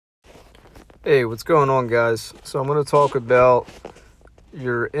Hey, what's going on, guys? So I'm going to talk about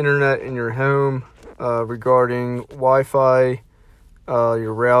your internet in your home regarding Wi-Fi,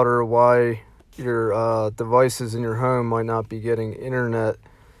 your router, why your devices in your home might not be getting internet.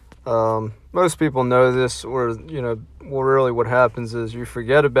 Most people know this, or well, really what happens is you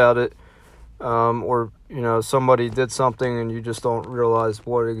forget about it, or somebody did something and you just don't realize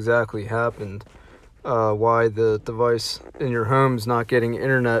what exactly happened. Why the device in your home is not getting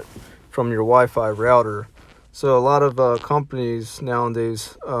internet from your Wi-Fi router. So a lot of companies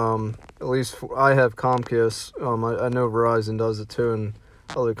nowadays, at least I have Comcast. I know Verizon does it too, and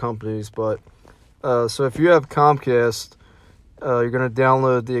other companies. But so if you have Comcast, you're gonna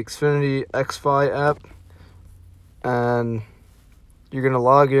download the Xfinity Xfi app, and you're gonna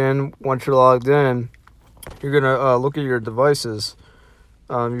log in. Once you're logged in, you're gonna look at your devices.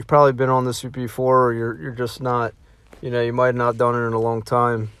 You've probably been on this before, or you're just not. You might have not done it in a long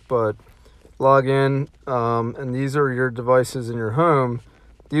time, but log in, and these are your devices in your home.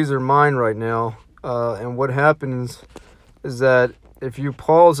 These are mine right now. And what happens is that if you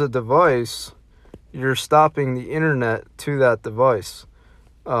pause a device, you're stopping the internet to that device.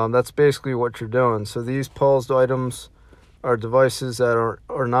 That's basically what you're doing. So these paused items are devices that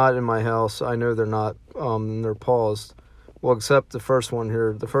are not in my house. I know they're not. They're paused. Well, except the first one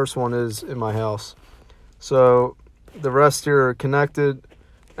here. The first one is in my house. So the rest here are connected.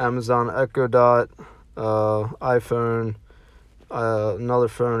 Amazon Echo Dot, iPhone, another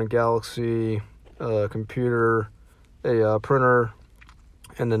phone, a Galaxy, computer, a printer,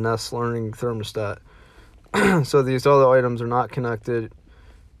 and the Nest Learning thermostat. So these other items are not connected.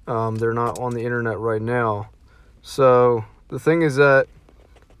 They're not on the internet right now. So the thing is that,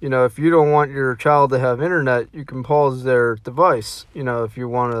 if you don't want your child to have internet, you can pause their device. If you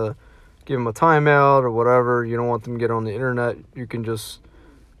want to give them a timeout or whatever, you don't want them to get on the internet, you can just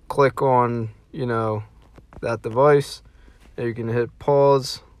click on, that device, and you can hit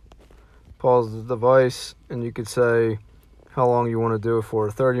pause the device, and you could say how long you want to do it for,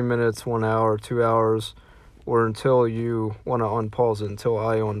 30 minutes, 1 hour, 2 hours, or until you want to unpause it, until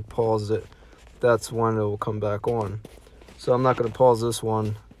I unpause it. That's when it will come back on. So I'm not going to pause this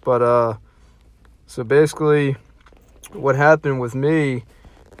one. But so basically what happened with me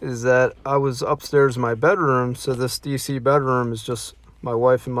is that I was upstairs in my bedroom. So this DC bedroom is just my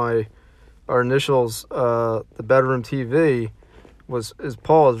wife and our initials. The bedroom TV is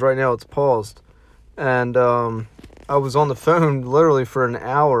paused. Right now it's paused. And I was on the phone literally for an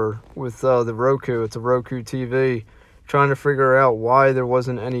hour with the Roku. It's a Roku TV, trying to figure out why there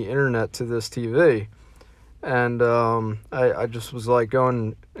wasn't any internet to this TV. And I just was like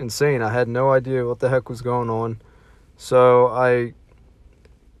going insane. I had no idea what the heck was going on. So I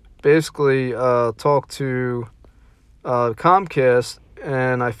basically talked to Comcast,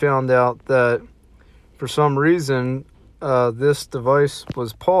 and I found out that for some reason this device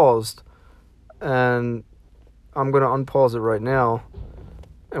was paused, and I'm going to unpause it right now.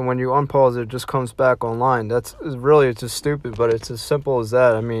 And when you unpause it, it just comes back online. It's just stupid, but it's as simple as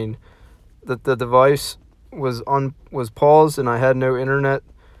that. I mean, the device was paused, and I had no internet.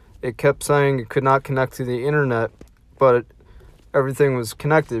 It kept saying it could not connect to the internet, but everything was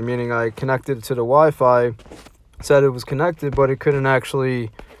connected, meaning I connected it to the Wi-Fi, said it was connected, but it couldn't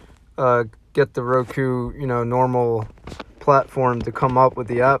actually get the Roku, normal platform to come up with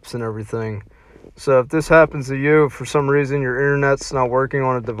the apps and everything. So if this happens to you, for some reason your internet's not working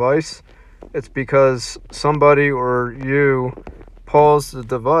on a device, it's because somebody or you paused the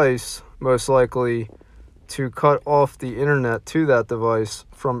device, most likely, to cut off the internet to that device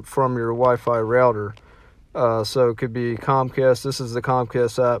from your Wi-Fi router. So it could be Comcast. This is the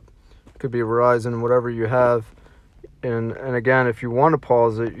Comcast app. It could be Verizon, whatever you have. And again, if you want to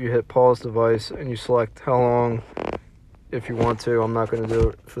pause it, you hit pause device and you select how long if you want to. I'm not going to do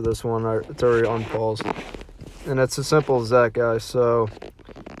it for this one. It's already unpaused. And it's as simple as that, guys. So,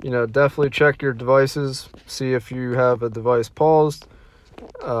 definitely check your devices. See if you have a device paused.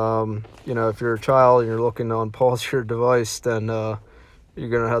 If you're a child and you're looking to unpause your device, then you're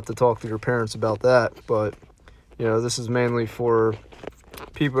going to have to talk to your parents about that. But, this is mainly for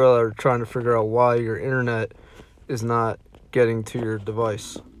people that are trying to figure out why your internet is not getting to your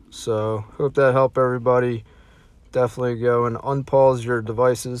device. So, hope that helped everybody. Definitely go and unpause your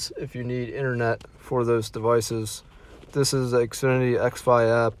devices if you need internet for those devices. This is the Xfinity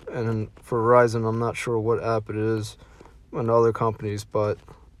Xfi app, and for Verizon, I'm not sure what app it is, and other companies, but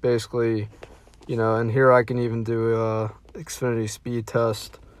basically, and here I can even do a Xfinity speed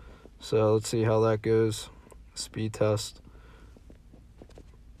test. So let's see how that goes. Speed test.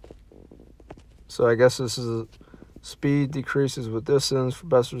 So I guess this is Speed decreases with distance. For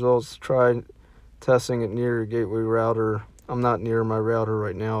best results, try testing it near your gateway router. I'm not near my router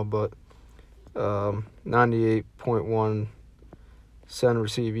right now, but 98.1 send,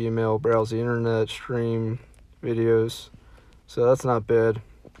 receive email, browse the internet, stream videos. So that's not bad.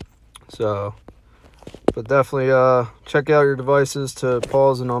 So, but definitely check out your devices to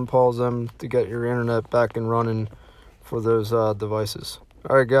pause and unpause them to get your internet back and running for those devices.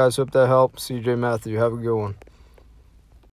 All right, guys, hope that helped. CJ Matthew, have a good one.